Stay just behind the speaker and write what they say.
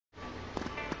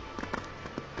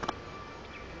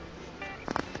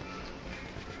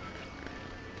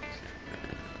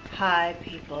Hi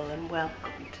people, and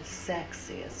welcome to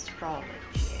Sexy Astrology.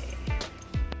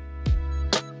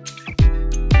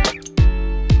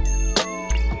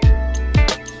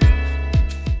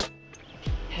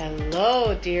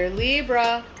 Hello dear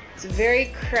Libra. It's a very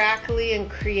crackly and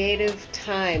creative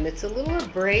time. It's a little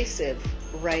abrasive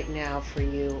right now for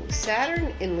you.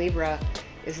 Saturn in Libra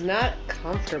is not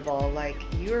comfortable, like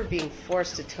you're being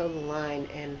forced to toe the line,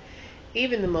 and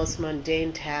even the most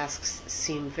mundane tasks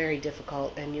seem very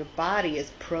difficult, and your body is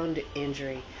prone to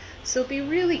injury. So be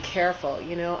really careful.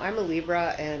 You know, I'm a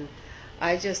Libra, and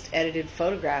I just edited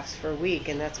photographs for a week,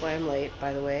 and that's why I'm late,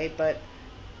 by the way, but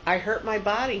I hurt my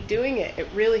body doing it. It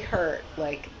really hurt.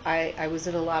 Like, I was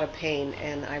in a lot of pain,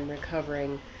 and I'm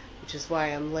recovering, which is why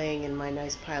I'm laying in my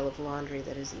nice pile of laundry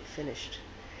that isn't finished.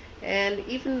 And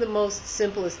even the most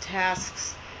simplest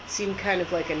tasks seem kind of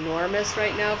like enormous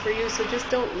right now for you, so just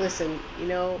don't listen, you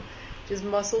know, just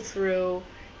muscle through,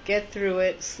 get through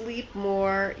it, sleep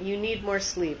more. You need more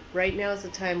sleep. Right now is the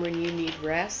time when you need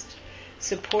rest.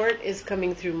 Support is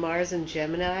coming through Mars and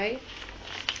Gemini.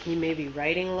 You may be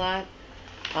writing a lot,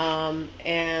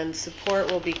 and support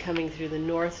will be coming through the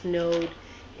North Node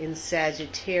in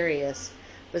Sagittarius.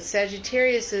 But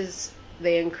Sagittarius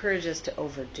they encourage us to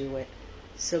overdo it,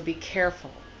 so be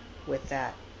careful with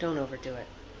that. Don't overdo it.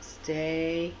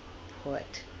 Stay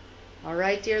put. All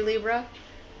right, dear Libra?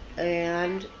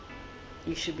 And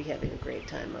you should be having a great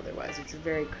time otherwise. It's a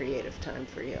very creative time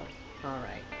for you. All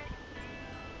right.